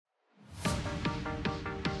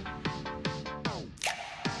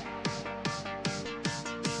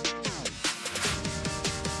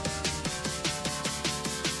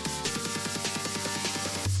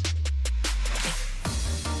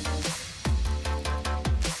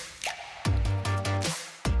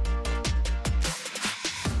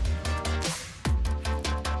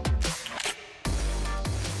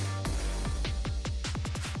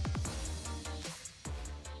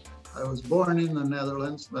was born in the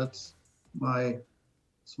Netherlands. That's my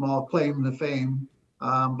small claim to fame.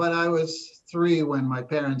 But I was 3 when my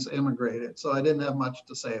parents immigrated, so I didn't have much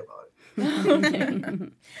to say about it. Okay.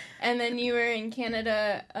 And then you were in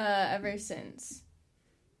Canada ever since?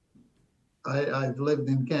 I've lived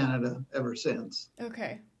in Canada ever since.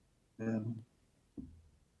 Okay. And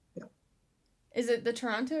yeah. Is it the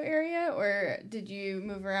Toronto area, or did you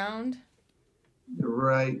move around?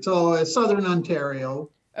 Right. So Southern Ontario.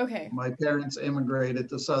 Okay. My parents immigrated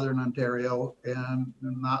to Southern Ontario and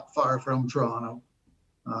not far from Toronto.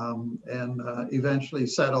 And eventually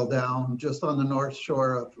settled down just on the north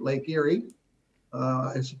shore of Lake Erie.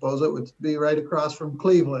 I suppose it would be right across from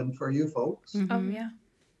Cleveland for you folks. Mm-hmm. Oh, yeah.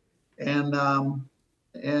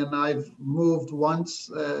 And I've moved once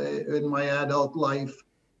in my adult life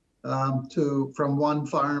from one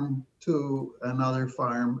farm to another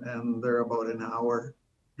farm, and they're about an hour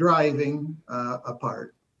driving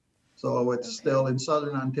apart. So it's still in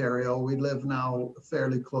Southern Ontario. We live now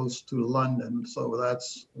fairly close to London, so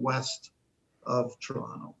that's west of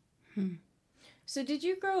Toronto. So did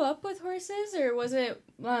you grow up with horses, or was it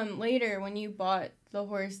later when you bought the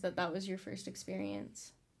horse that was your first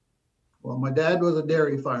experience? Well, my dad was a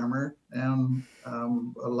dairy farmer, and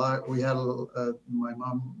we had my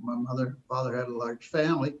father had a large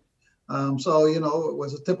family. So, you know, it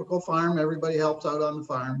was a typical farm. Everybody helps out on the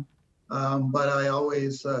farm. But I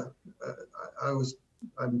always,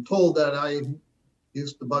 I'm told that I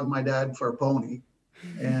used to bug my dad for a pony,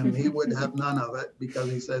 and he would have none of it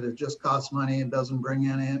because he said it just costs money. It doesn't bring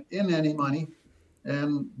in any money.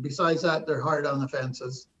 And besides that, they're hard on the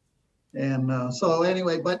fences. And so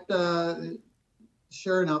anyway, but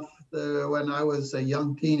sure enough, when I was a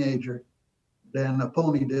young teenager, then a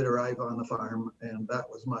pony did arrive on the farm, and that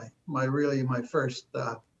was my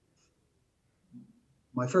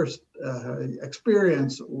first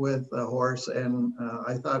experience with a horse, and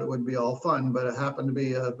I thought it would be all fun, but it happened to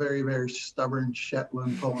be a very, very stubborn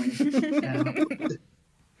Shetland pony,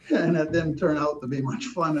 and it didn't turn out to be much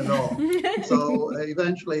fun at all. So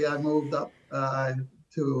eventually I moved up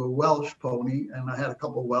to a Welsh pony, and I had a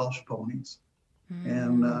couple Welsh ponies.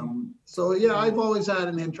 And so, yeah, I've always had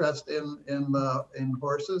an interest in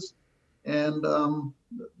horses, and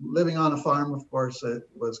living on a farm, of course, it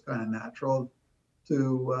was kind of natural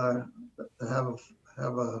to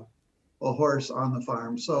have a horse on the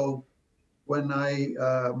farm. So when I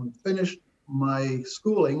finished my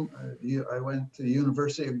schooling, I went to the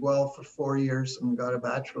University of Guelph for 4 years and got a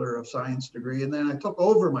Bachelor of Science degree. And then I took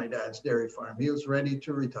over my dad's dairy farm. He was ready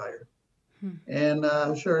to retire. And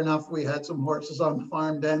sure enough, we had some horses on the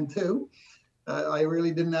farm then too. I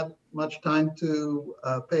really didn't have much time to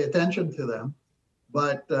pay attention to them,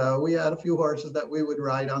 but we had a few horses that we would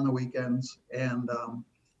ride on the weekends, and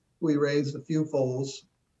we raised a few foals,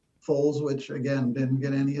 which again didn't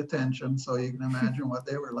get any attention. So you can imagine what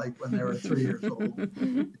they were like when they were 3 years old.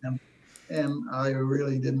 And I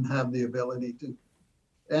really didn't have the ability to,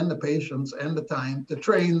 and the patience and the time to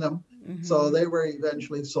train them. So they were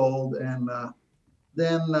eventually sold. And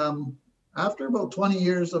then after about 20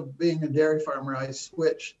 years of being a dairy farmer, I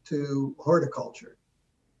switched to horticulture.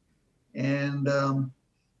 And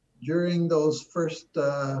during those first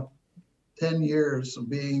 10 years of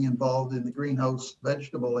being involved in the greenhouse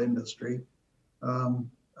vegetable industry,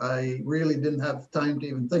 I really didn't have time to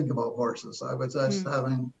even think about horses. I was just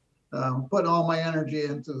having put all my energy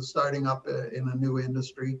into starting up in a new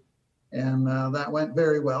industry, and that went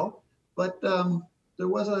very well. But there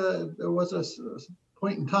was a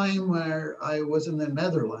point in time where I was in the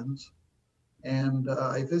Netherlands, and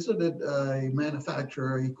I visited a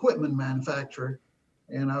equipment manufacturer,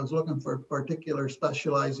 and I was looking for particular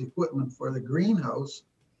specialized equipment for the greenhouse,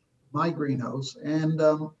 my greenhouse. And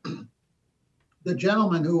the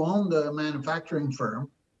gentleman who owned the manufacturing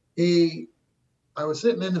firm, I was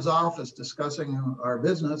sitting in his office discussing our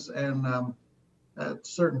business, and at a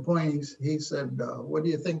certain point he said, "What do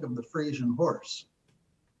you think of the Friesian horse?"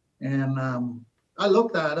 And I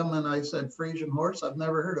looked at him and I said, "Friesian horse? I've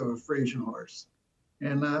never heard of a Friesian horse."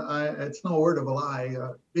 And it's no word of a lie.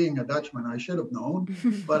 Being a Dutchman, I should have known,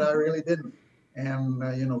 but I really didn't. And,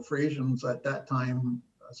 Friesians at that time,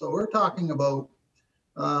 so we're talking about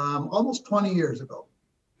almost 20 years ago.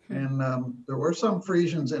 And there were some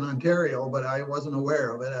Friesians in Ontario, but I wasn't aware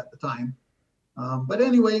of it at the time. But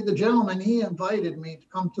anyway, the gentleman, he invited me to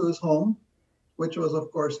come to his home, which was,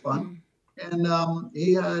 of course, fun. And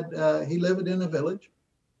he lived in a village,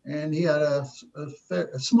 and he had a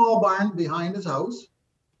small barn behind his house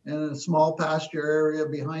and a small pasture area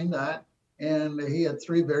behind that. And he had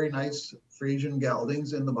 3 very nice Friesian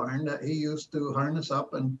geldings in the barn that he used to harness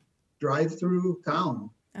up and drive through town.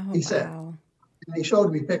 Oh, he said. wow. And he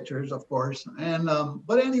showed me pictures, of course. And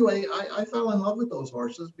but anyway, I fell in love with those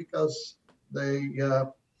horses because they.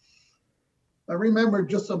 I remember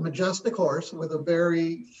just a majestic horse with a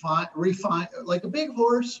very fine, refined, like a big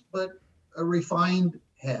horse, but a refined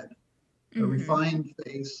head, a refined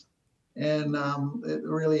face, and it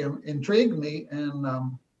really intrigued me. And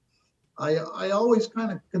I always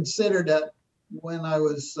kind of considered that when I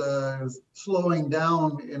was slowing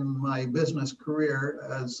down in my business career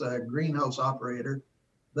as a greenhouse operator,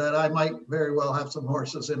 that I might very well have some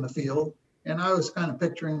horses in the field. And I was kind of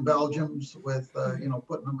picturing Belgians with,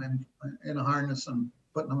 putting them in a harness and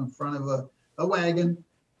putting them in front of a wagon.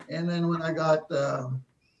 And then when I got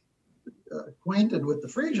acquainted with the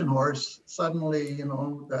Friesian horse, suddenly,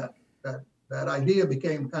 that idea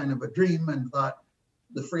became kind of a dream, and thought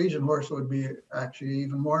the Friesian horse would be actually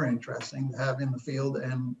even more interesting to have in the field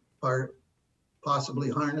and possibly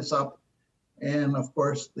harness up. And of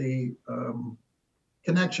course, the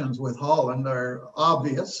connections with Holland are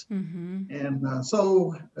obvious. And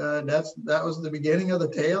so that was the beginning of the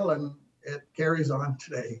tale, and it carries on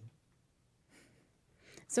today.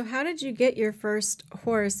 So how did you get your first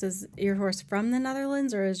horse? Is your horse from the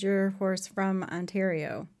Netherlands, or is your horse from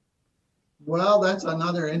Ontario? Well, that's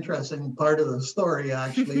another interesting part of the story,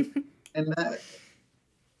 actually. And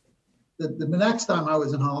the next time I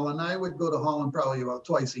was in Holland, I would go to Holland probably about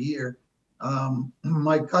twice a year.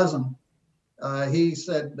 My cousin, he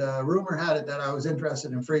said, rumor had it that I was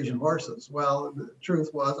interested in Friesian horses. Well, the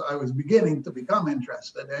truth was I was beginning to become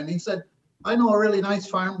interested. And he said, I know a really nice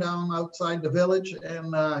farm down outside the village.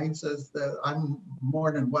 And he says that I'm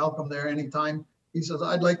more than welcome there anytime. He says,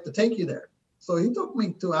 I'd like to take you there. So he took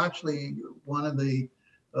me to actually one of the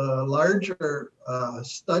larger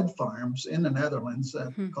stud farms in the Netherlands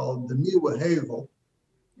called the Nieuwe Heuvel.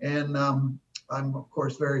 And I'm, of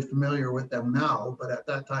course, very familiar with them now, but at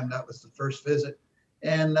that time, that was the first visit.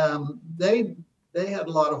 And they had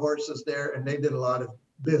a lot of horses there, and they did a lot of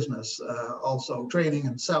business, also training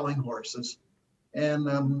and selling horses.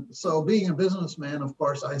 And so being a businessman, of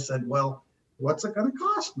course, I said, well, what's it going to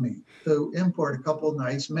cost me to import a couple of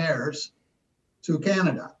nice mares to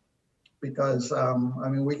Canada? Because,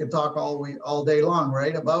 we can talk all day long,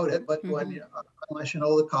 right, about it, but unless you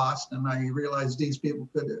know the cost, and I realized these people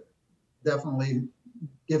could definitely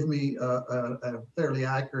give me a fairly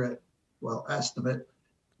accurate, estimate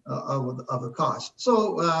of the cost.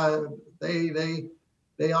 So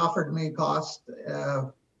they offered me cost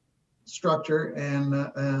structure and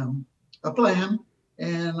a plan,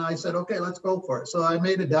 and I said, okay, let's go for it. So I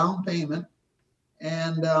made a down payment,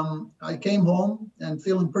 and I came home and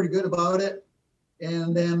feeling pretty good about it.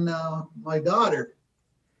 And then my daughter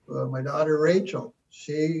Rachel,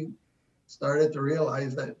 she started to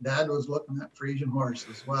realize that Dad was looking at Friesian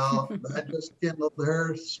horses. Well, that just kindled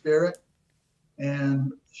her spirit.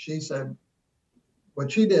 And she said,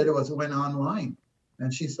 what she did was went online,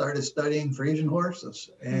 and she started studying Friesian horses.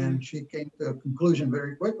 And she came to a conclusion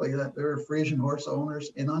very quickly that there are Friesian horse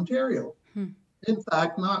owners in Ontario. In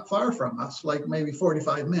fact, not far from us, like maybe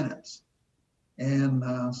 45 minutes.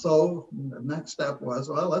 And so the next step was,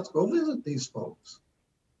 well, let's go visit these folks.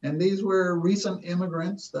 And these were recent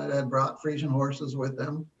immigrants that had brought Friesian horses with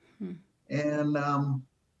them. And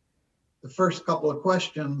the first couple of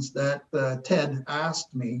questions that Ted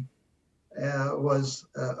asked me was,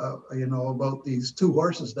 about these two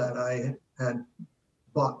horses that I had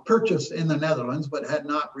purchased in the Netherlands, but had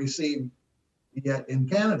not received yet in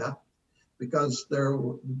Canada. Because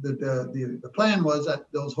the plan was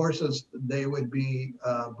that those horses, they would be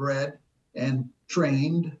bred and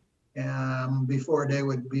trained before they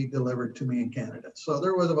would be delivered to me in Canada. So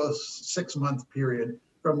there was about a 6-month period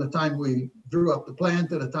from the time we drew up the plan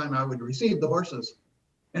to the time I would receive the horses.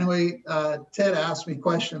 Anyway, Ted asked me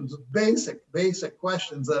questions, basic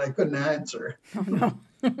questions that I couldn't answer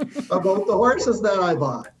about the horses that I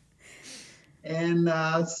bought. And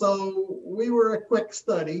so we were a quick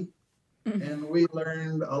study. And we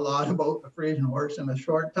learned a lot about the Friesian horse in a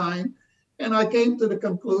short time. And I came to the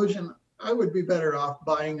conclusion I would be better off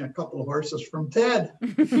buying a couple of horses from Ted.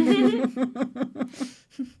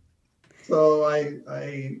 So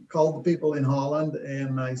I called the people in Holland,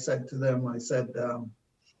 and I said to them,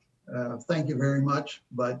 thank you very much,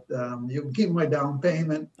 but you can keep my down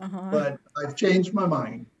payment, but I've changed my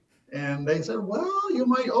mind. And they said, well, you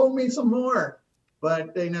might owe me some more.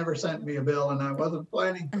 But they never sent me a bill, and I wasn't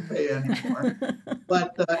planning to pay anymore.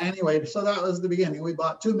 But anyway, so that was the beginning. We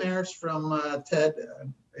bought 2 mares from Ted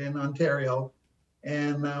in Ontario,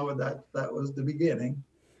 and that was the beginning.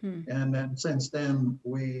 And then since then,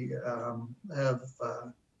 we have,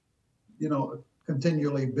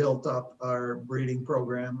 continually built up our breeding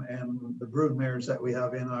program and the brood mares that we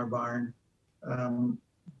have in our barn,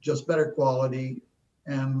 just better quality,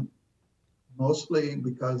 and mostly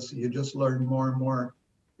because you just learn more and more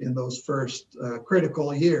in those first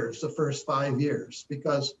critical years, the first 5 years,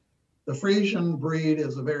 because the Friesian breed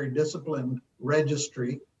is a very disciplined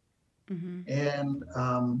registry, and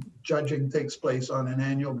judging takes place on an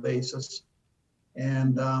annual basis,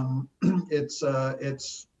 and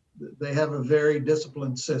they have a very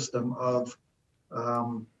disciplined system of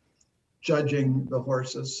judging the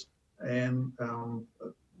horses and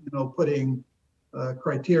putting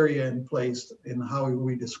criteria in place in how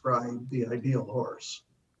we describe the ideal horse.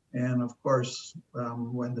 And of course,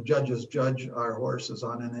 when the judges judge our horses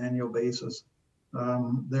on an annual basis,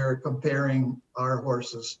 they're comparing our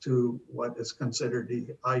horses to what is considered the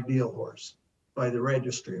ideal horse by the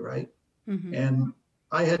registry, right? And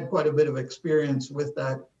I had quite a bit of experience with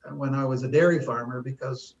that when I was a dairy farmer,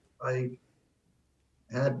 because I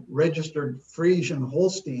had registered Friesian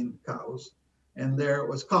Holstein cows, and there it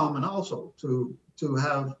was common also to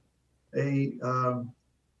have a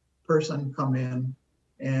person come in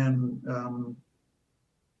and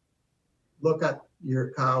look at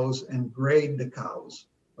your cows and grade the cows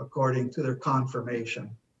according to their conformation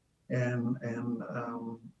and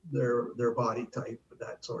their body type,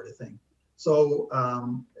 that sort of thing. So,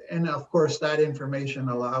 and of course, that information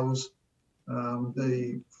allows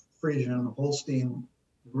the Friesian Holstein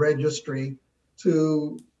registry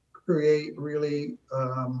to create really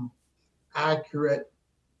accurate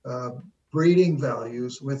breeding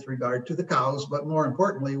values with regard to the cows, but more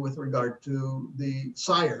importantly, with regard to the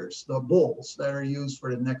sires, the bulls that are used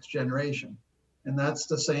for the next generation. And that's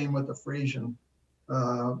the same with the Friesian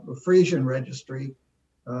registry.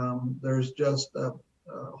 There's just a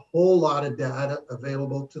whole lot of data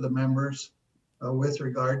available to the members with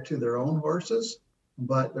regard to their own horses,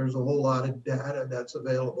 but there's a whole lot of data that's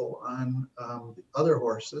available on the other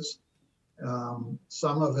horses.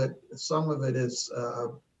 Some of it is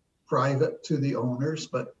private to the owners,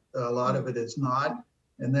 but a lot of it is not.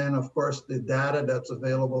 And then, of course, the data that's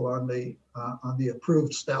available on the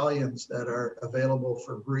approved stallions that are available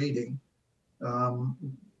for breeding,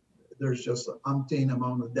 there's just an umpteen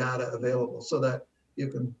amount of data available, so that you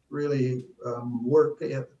can really work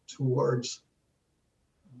towards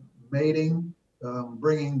mating,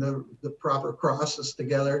 bringing the proper crosses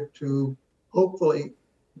together to hopefully,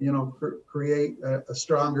 create a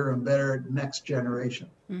stronger and better next generation.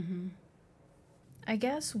 I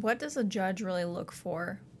guess, what does a judge really look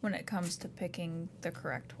for when it comes to picking the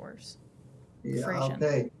correct horse? Yeah, Friesian.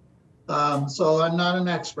 okay. So I'm not an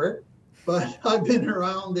expert, but I've been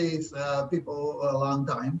around these people a long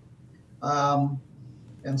time.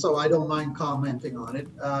 And so I don't mind commenting on it.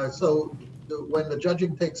 So when the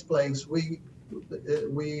judging takes place, we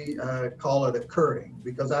call it occurring,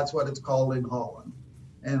 because that's what it's called in Holland,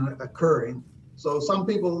 and occurring. So some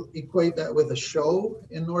people equate that with a show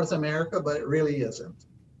in North America, but it really isn't.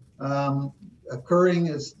 Occurring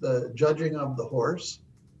is the judging of the horse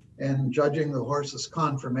and judging the horse's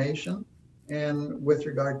conformation, and with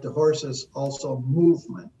regard to horses, also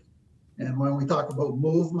movement. And when we talk about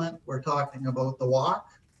movement, we're talking about the walk,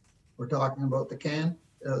 we're talking about the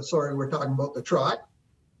we're talking about the trot,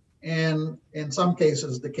 and in some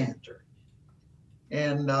cases, the canter.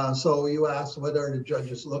 And so you asked, what are the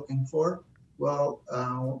judges looking for? Well,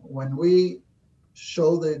 when we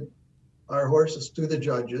show our horses to the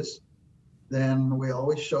judges, then we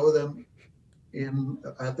always show them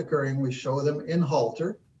at the currying, we show them in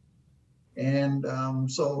halter. And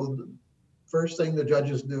so the first thing the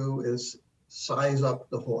judges do is size up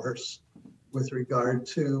the horse with regard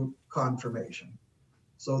to conformation.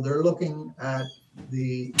 So they're looking at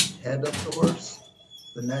the head of the horse,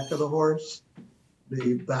 the neck of the horse,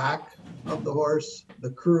 the back of the horse,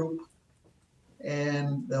 the croup,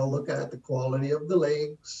 and they'll look at the quality of the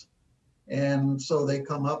legs. And so they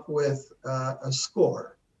come up with a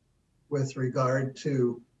score with regard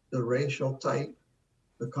to the racial type,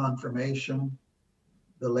 the conformation,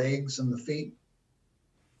 the legs and the feet.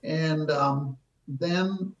 And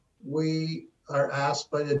then we are asked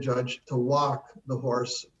by the judge to walk the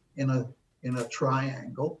horse in a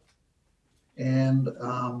triangle. And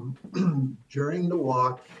during the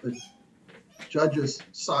walk, the judges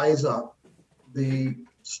size up the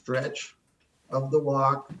stretch of the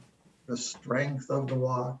walk, the strength of the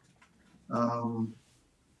walk,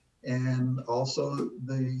 and also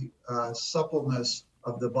the suppleness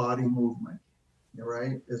of the body movement,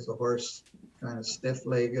 right? Is the horse kind of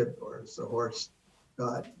stiff-legged, or is the horse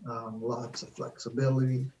got lots of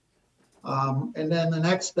flexibility? And then the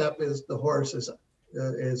next step is the horse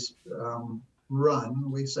is run,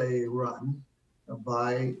 we say run,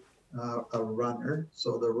 by a runner.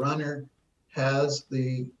 So the runner has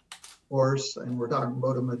the horse, and we're talking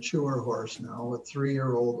about a mature horse now, a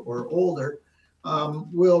 3-year-old or older,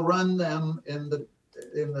 will run them in the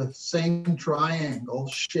same triangle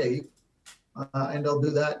shape, and they'll do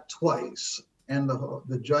that twice. And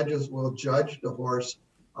the judges will judge the horse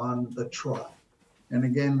on the trot. And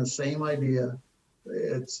again, the same idea.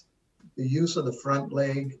 It's the use of the front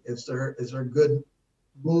leg. Is there good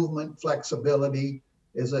movement, flexibility?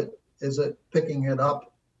 Is it picking it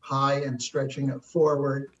up high and stretching it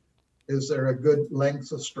forward? Is there a good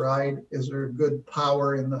length of stride? Is there a good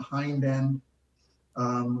power in the hind end?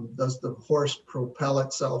 Does the horse propel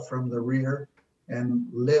itself from the rear and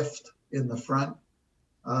lift in the front?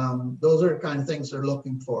 Those are the kind of things they're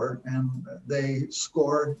looking for, and they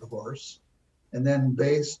score the horse. And then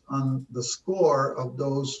based on the score of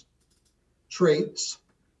those traits,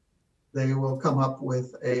 they will come up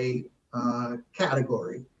with a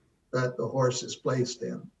category that the horse is placed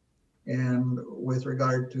in. And with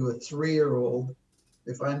regard to a 3-year-old,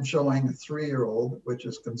 if I'm showing a 3-year-old, which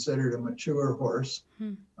is considered a mature horse,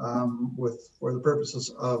 for the purposes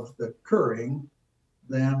of the curring,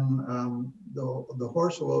 then the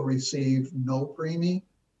horse will receive no preemie,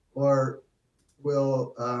 or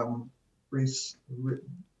will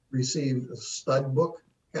receive a stud book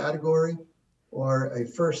category, or a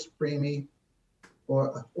first preemie,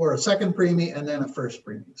 or a second preemie, and then a first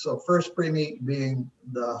preemie. So first preemie being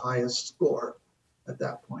the highest score at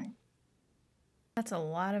that point. That's a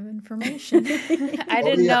lot of information. I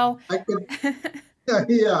didn't know. I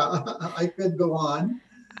could go on.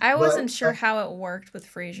 I wasn't sure how it worked with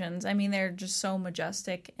Friesians. I mean, they're just so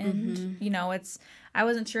majestic, and I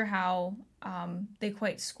wasn't sure how they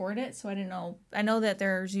quite scored it, so I didn't know. I know that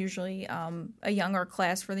there's usually a younger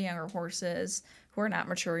class for the younger horses who are not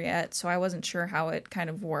mature yet, so I wasn't sure how it kind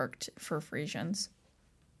of worked for Friesians.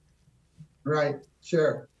 Right,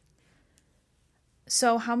 sure.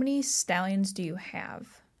 So how many stallions do you have?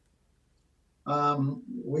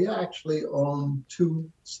 We actually own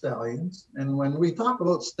 2 stallions. And when we talk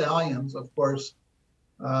about stallions, of course,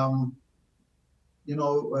 we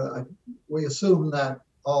assume that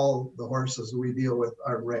all the horses we deal with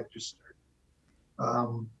are registered.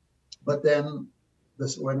 But then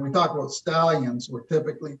when we talk about stallions, we're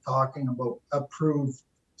typically talking about approved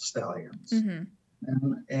stallions. Mm-hmm.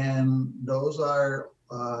 And those are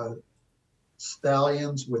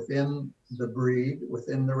stallions within the breed,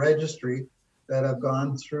 within the registry, that have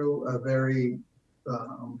gone through a very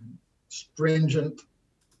stringent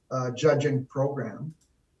judging program.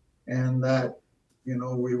 And that,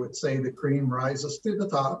 we would say the cream rises to the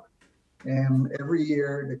top. And every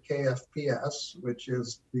year the KFPS, which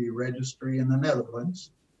is the registry in the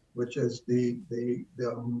Netherlands, which is the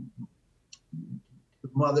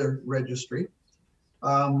mother registry,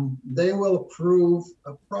 they will approve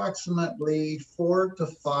approximately 4 to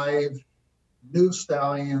 5 new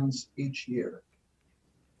stallions each year.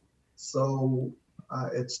 So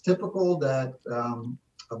it's typical that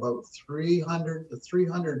about 300 to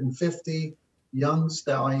 350 young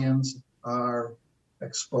stallions are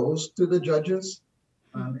exposed to the judges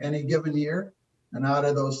on any given year. And out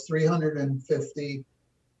of those 350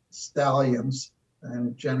 stallions,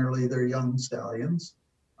 and generally they're young stallions,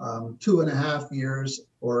 2.5 years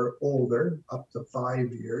or older, up to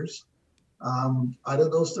 5 years. Out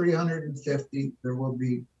of those 350, there will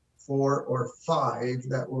be 4 or 5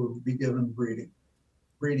 that will be given breeding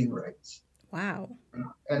rights. Wow.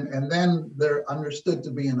 And then they're understood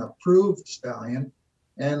to be an approved stallion,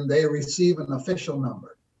 and they receive an official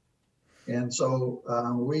number. And so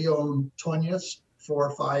we own Tonius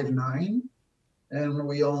 459, and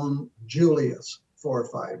we own Julius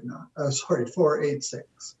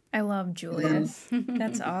 486. I love Julius.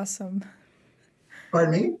 That's awesome.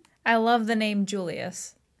 Pardon me? I love the name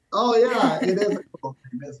Julius. Oh, yeah, it is a cool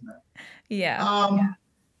name, isn't it? Yeah.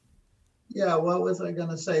 Yeah, what was I going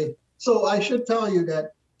to say? So I should tell you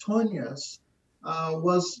that Tonius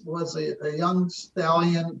was a young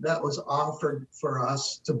stallion that was offered for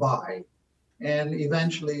us to buy. And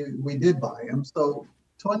eventually we did buy him. So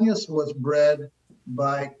Tonius was bred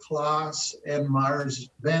by Klaas and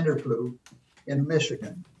Mars Vanderkooy in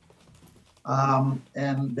Michigan.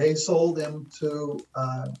 And they sold him to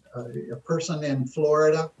a person in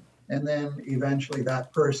Florida. And then eventually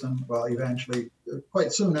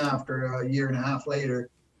quite soon after, a year and a half later,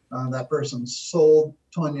 that person sold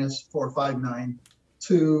Tonius 459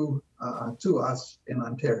 to us in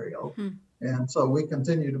Ontario. And so we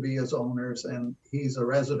continue to be his owners, and he's a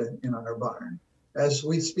resident in our barn as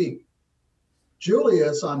we speak.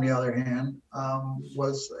 Julius, on the other hand,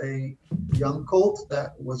 was a young colt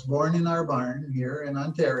that was born in our barn here in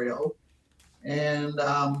Ontario. And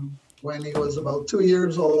when he was about 2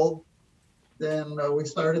 years old, then we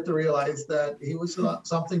started to realize that he was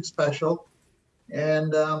something special.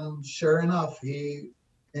 And sure enough, he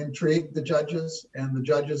intrigued the judges, and the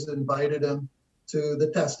judges invited him to the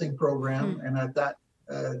testing program. And at that,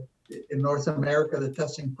 in North America, the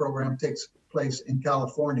testing program takes place in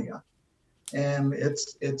California. And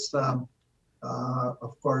it's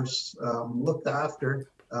of course, looked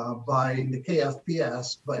after by the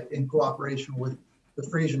KFPS, but in cooperation with the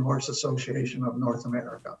Friesian Horse Association of North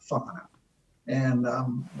America, FANA. And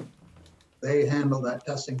they handle that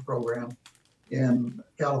testing program in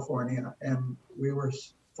California. And we were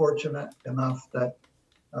fortunate enough that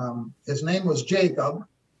his name was Jacob,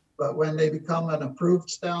 but when they become an approved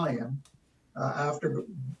stallion, after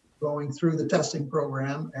going through the testing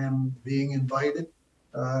program and being invited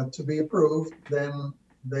to be approved, then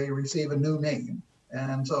they receive a new name.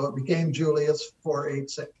 And so it became Julius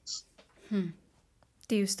 486.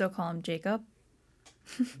 Do you still call him Jacob?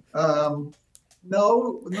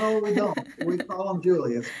 No, we don't. We call him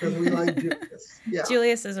Julius because we like Julius. Yeah.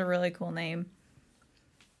 Julius is a really cool name.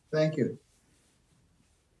 Thank you.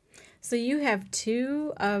 So you have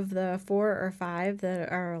 2 of the 4 or 5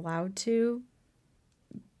 that are allowed to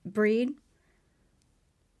breed?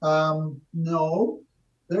 No,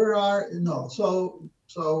 there are no. So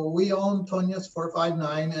we own Tonius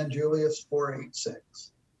 459 and Julius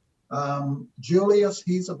 486. Julius,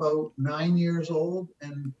 he's about 9 years old,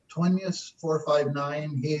 and Tonius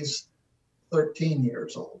 459, he's 13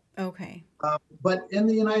 years old. Okay. But in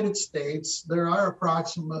the United States, there are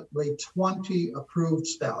approximately 20 approved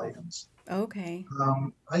stallions. Okay.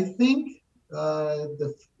 I think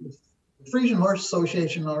the Friesian Horse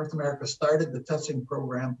Association of North America started the testing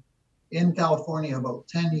program in California about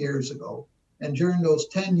 10 years ago. And during those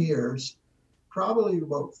 10 years, probably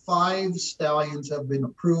about 5 stallions have been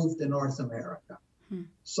approved in North America.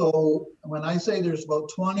 So when I say there's about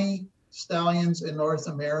 20 stallions in North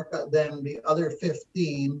America, then the other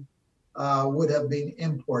 15 would have been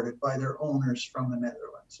imported by their owners from the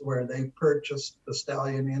Netherlands, where they purchased the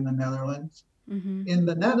stallion in the Netherlands. In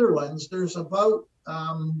the Netherlands, there's about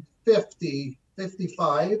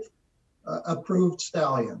 55 approved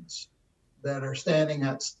stallions that are standing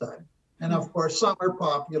at stud. And of course, some are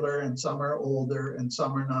popular and some are older and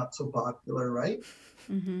some are not so popular, right?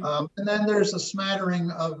 And then there's a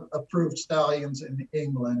smattering of approved stallions in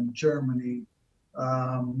England, Germany,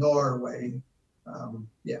 Norway,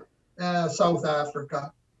 South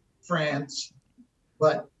Africa, France,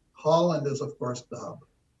 but Holland is of course the hub.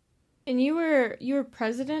 And you were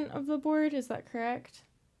president of the board, is that correct?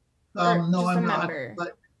 No, I'm not. Member?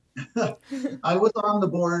 But I was on the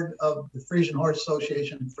board of the Friesian Horse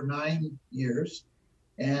Association for 9 years,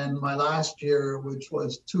 and my last year, which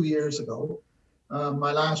was 2 years ago,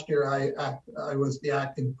 my last year I was the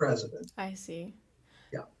acting president. I see.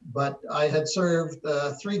 Yeah, but I had served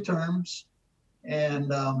 3 terms,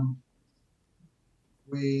 and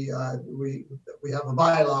we have a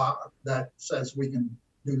bylaw that says we can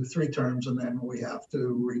do 3 terms and then we have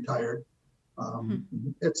to retire.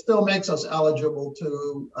 It still makes us eligible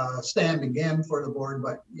to stand again for the board,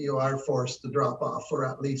 but you are forced to drop off for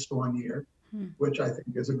at least 1 year, which I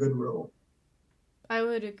think is a good rule. I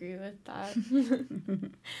would agree with that.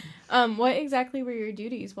 What exactly were your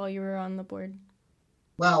duties while you were on the board?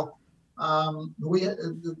 Well,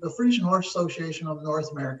 the Friesian Horse Association of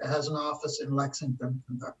North America has an office in Lexington,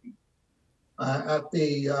 Kentucky, at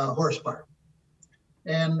the horse barn.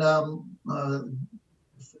 And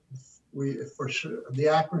the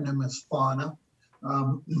acronym is FANA.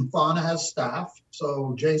 FANA has staff.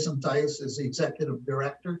 So Jason Tice is the executive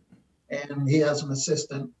director, and he has an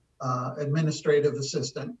assistant, administrative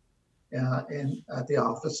assistant at the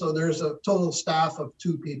office. So there's a total staff of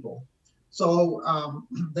 2 people. So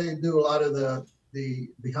they do a lot of the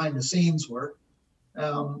behind the scenes work.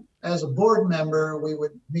 As a board member, we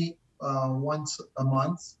would meet once a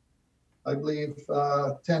month, I believe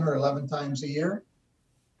 10 or 11 times a year.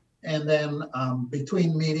 And then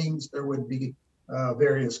between meetings, there would be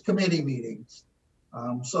various committee meetings.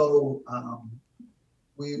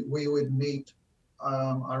 We would meet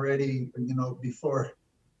already, before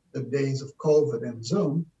the days of COVID and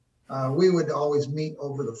Zoom. We would always meet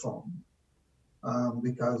over the phone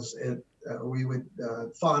because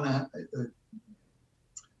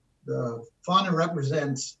the FANA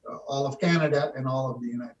represents all of Canada and all of the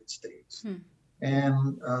United States.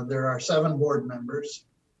 And there are 7 board members.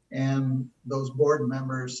 And those board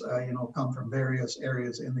members, come from various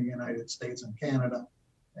areas in the United States and Canada.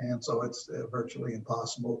 And so it's virtually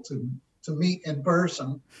impossible to meet in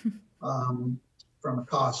person from a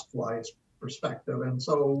cost-wise perspective. And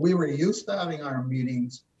so we were used to having our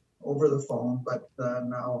meetings over the phone, but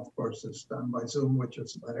now, of course, it's done by Zoom, which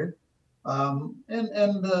is better. And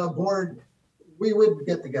the board, we would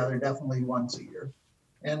get together definitely once a year,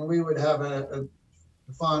 and we would have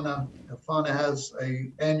FANA has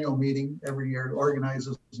a annual meeting every year. It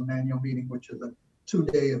organizes an annual meeting, which is a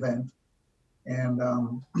 2-day event. And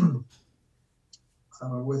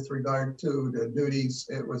with regard to the duties,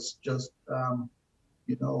 it was just,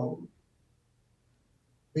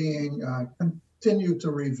 continue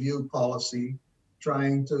to review policy,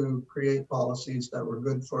 trying to create policies that were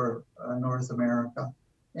good for North America.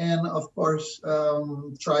 And of course,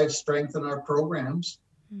 try to strengthen our programs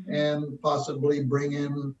and possibly bring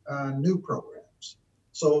in new programs.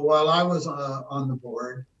 So while I was on the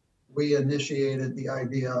board, we initiated the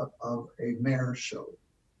idea of a mayor's show.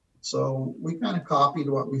 So we kind of copied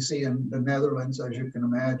what we see in the Netherlands, as you can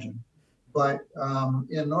imagine. But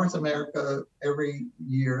in North America, every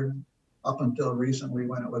year, up until recently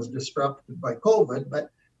when it was disrupted by COVID,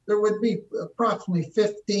 but there would be approximately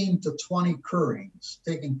 15 to 20 currings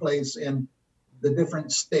taking place in the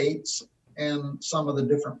different states and some of the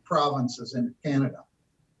different provinces in Canada.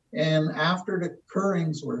 And after the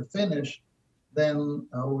currings were finished, then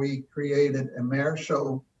we created a mayor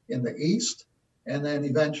show in the East, and then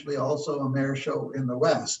eventually also a mayor show in the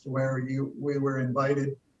West, where we were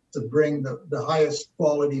invited to bring the highest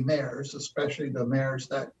quality mayors, especially the mayors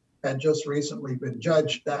that had just recently been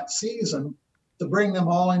judged that season, to bring them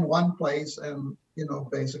all in one place and,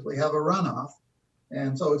 basically have a runoff.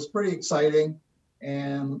 And so it's pretty exciting.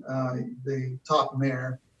 And the top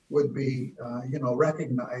mayor would be,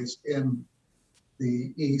 recognized in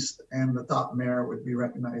the East, and the top mayor would be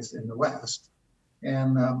recognized in the West.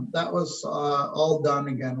 And that was all done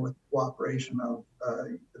again with cooperation of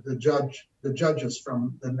the judges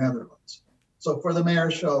from the Netherlands. So for the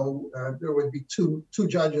mayor show, there would be two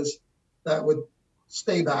judges that would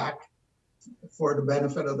stay back for the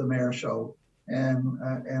benefit of the mayor show and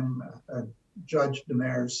judge the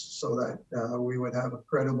mayors, so that we would have a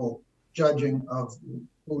credible judging of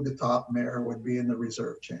who the top mayor would be in the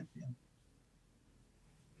reserve champion.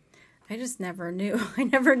 I just never knew. I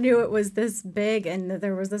never knew it was this big and that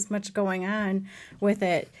there was this much going on with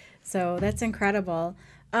it. So that's incredible.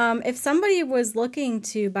 If somebody was looking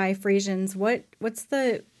to buy Friesians, what's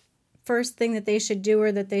the first thing that they should do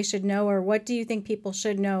or that they should know, or what do you think people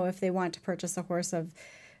should know if they want to purchase a horse of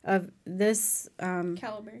this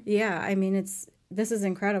caliber? Yeah, I mean, this is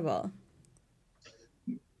incredible.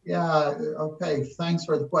 Yeah. Okay. Thanks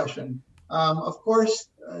for the question. Of course,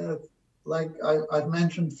 like I've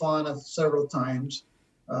mentioned FANA several times,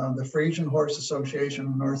 the Friesian Horse Association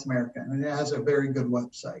of North America, and it has a very good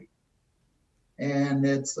website. And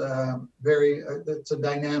it's it's a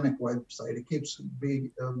dynamic website. It keeps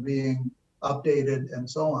being updated and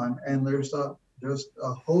so on. And there's just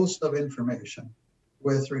a host of information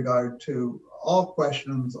with regard to all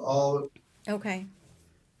questions,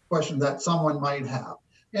 questions that someone might have.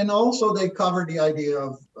 And also they cover the idea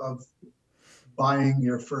of buying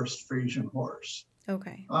your first Friesian horse.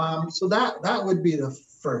 Okay. So that would be the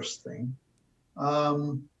first thing.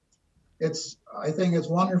 I think it's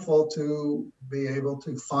wonderful to be able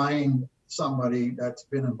to find somebody that's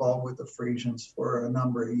been involved with the Friesians for a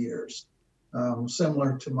number of years,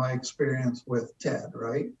 similar to my experience with Ted,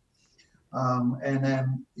 right? And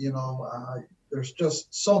then, there's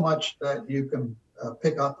just so much that you can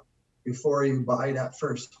pick up before you buy that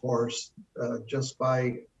first horse, just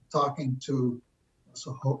by talking to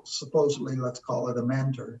supposedly, let's call it a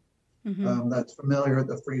mentor, that's familiar with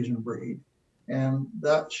the Friesian breed. And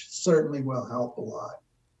that certainly will help a lot.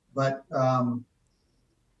 But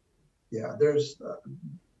there's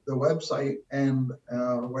the website and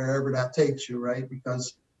wherever that takes you, right?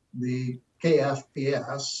 Because the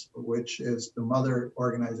KFPS, which is the mother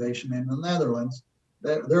organization in the Netherlands,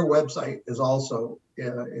 their website is also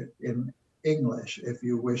in English, if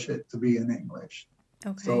you wish it to be in English.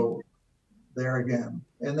 Okay. So there again.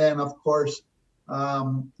 And then, of course,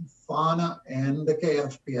 FANA and the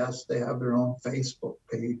KFPS, they have their own Facebook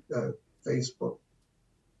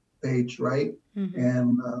page, right?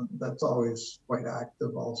 And that's always quite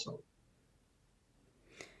active also.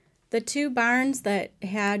 The two barns that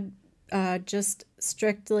had just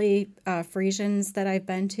strictly Friesians that I've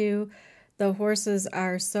been to, the horses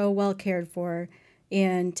are so well cared for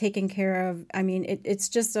and taken care of. I mean, it's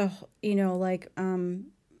just a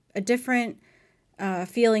different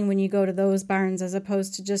feeling when you go to those barns as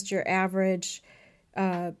opposed to just your average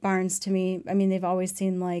barns to me. I mean, they've always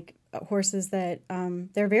seemed like horses that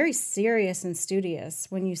they're very serious and studious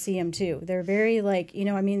when you see them too. They're very like,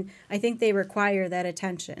 I think they require that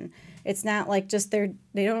attention. It's not like just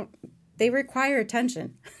they require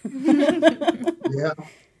attention. Yeah.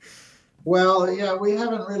 Well, yeah, we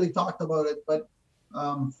haven't really talked about it, but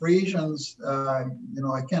Friesians,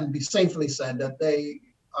 it can be safely said that they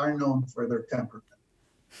are known for their temperament.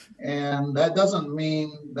 And that doesn't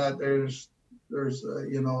mean that there's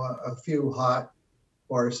a few hot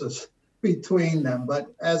horses between them, but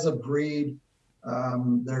as a breed,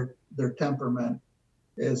 their temperament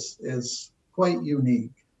is quite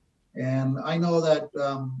unique. And I know that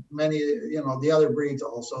many, the other breeds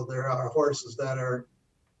also, there are horses that are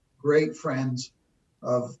great friends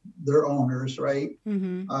of their owners, right?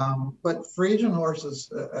 Mm-hmm. But Friesian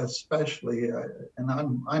horses, especially, and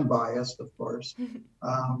I'm biased, of course,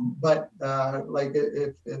 but like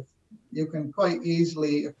if you can quite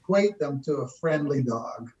easily equate them to a friendly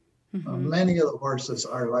dog. Mm-hmm. Many of the horses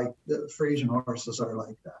are like the Friesian horses are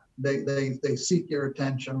like that. They seek your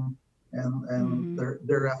attention, and mm-hmm.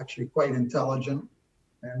 they're actually quite intelligent,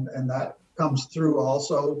 and that comes through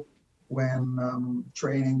also when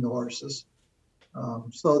training the horses.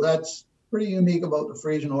 So that's pretty unique about the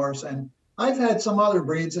Friesian horse. And I've had some other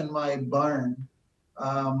breeds in my barn,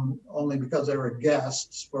 only because they were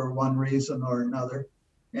guests for one reason or another.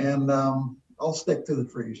 And I'll stick to the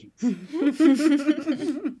Friesians.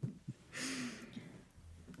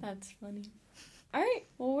 That's funny. All right,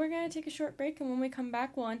 well, we're going to take a short break, and when we come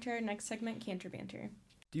back, we'll enter our next segment, Canter Banter.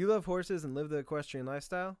 Do you love horses and live the equestrian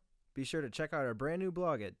lifestyle? Be sure to check out our brand new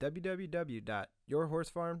blog at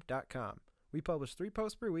www.yourhorsefarm.com. We publish 3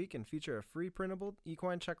 posts per week and feature a free printable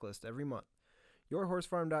equine checklist every month.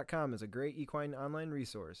 Yourhorsefarm.com is a great equine online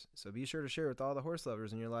resource, so be sure to share with all the horse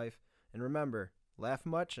lovers in your life. And remember, laugh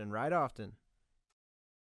much and ride often.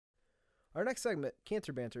 Our next segment,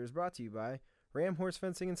 Canter Banter, is brought to you by Ram Horse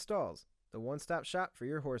Fencing and Stalls, the one-stop shop for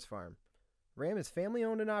your horse farm. Ram is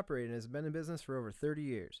family-owned and operated and has been in business for over 30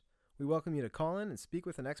 years. We welcome you to call in and speak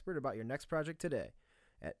with an expert about your next project today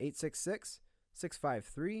at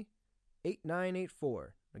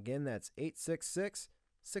 866-653-8984. Again, that's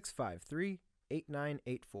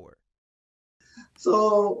 866-653-8984.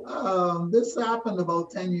 So this happened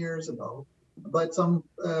about 10 years ago, but some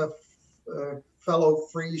fellow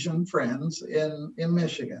Friesian friends in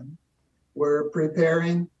Michigan were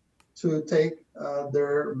preparing to take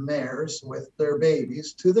their mares with their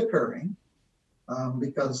babies to the curring,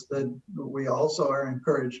 because we also are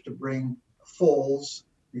encouraged to bring foals,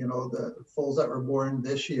 the foals that were born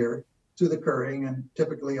this year, to the curring. And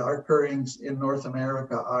typically our currings in North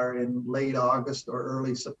America are in late August or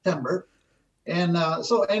early September. And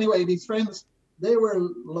so anyway, these friends, they were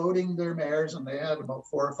loading their mares, and they had about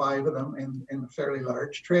 4 or 5 of them in a fairly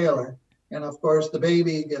large trailer. And of course, the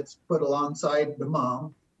baby gets put alongside the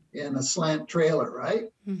mom in a slant trailer,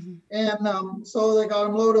 right? Mm-hmm. And so they got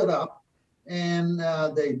them loaded up, and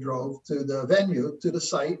they drove to the venue, to the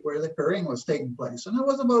site where the curring was taking place. And it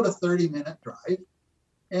was about a 30-minute drive.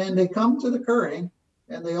 And they come to the curring,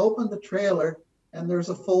 and they open the trailer, and there's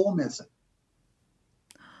a foal missing.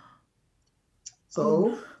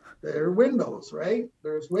 So there are windows, right?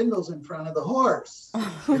 There's windows in front of the horse,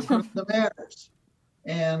 in front of the mares.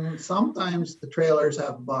 And sometimes the trailers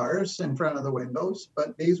have bars in front of the windows,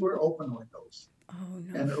 but these were open windows. Oh,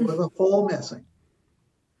 no. And there was a foal missing.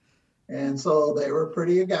 And so they were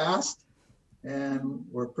pretty aghast and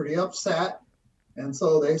were pretty upset. And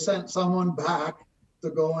so they sent someone back to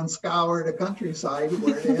go and scour the countryside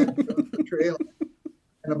where they had the trailer.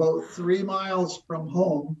 And about 3 miles from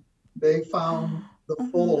home, they found the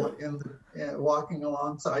foal walking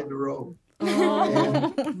alongside the road.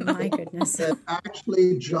 Oh, my goodness. It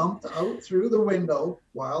actually jumped out through the window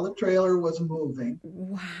while the trailer was moving.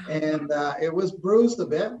 Wow. And it was bruised a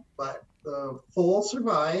bit, but the foal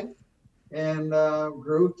survived and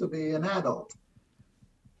grew to be an adult.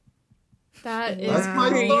 That's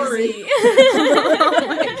my story. Oh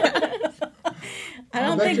my God.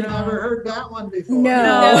 I bet you never heard that one before.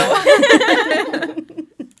 No.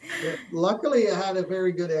 Luckily, it had a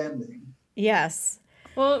very good ending. Yes.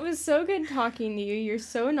 Well, it was so good talking to you. You're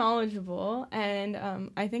so knowledgeable, and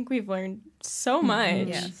I think we've learned so much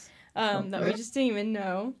that we just didn't even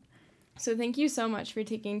know. So thank you so much for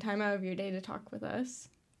taking time out of your day to talk with us.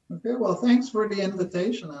 Okay, well, thanks for the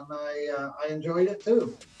invitation, and I enjoyed it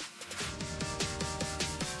too.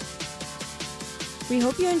 We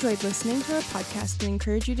hope you enjoyed listening to our podcast and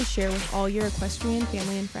encourage you to share with all your equestrian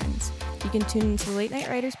family and friends. You can tune into the Late Night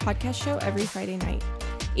Riders podcast show every Friday night.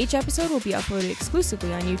 Each episode will be uploaded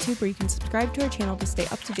exclusively on YouTube, where you can subscribe to our channel to stay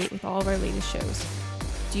up to date with all of our latest shows.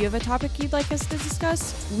 Do you have a topic you'd like us to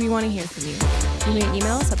discuss? We want to hear from you. You may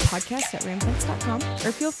email us at podcast@ramfence.com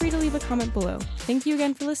or feel free to leave a comment below. Thank you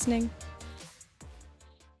again for listening.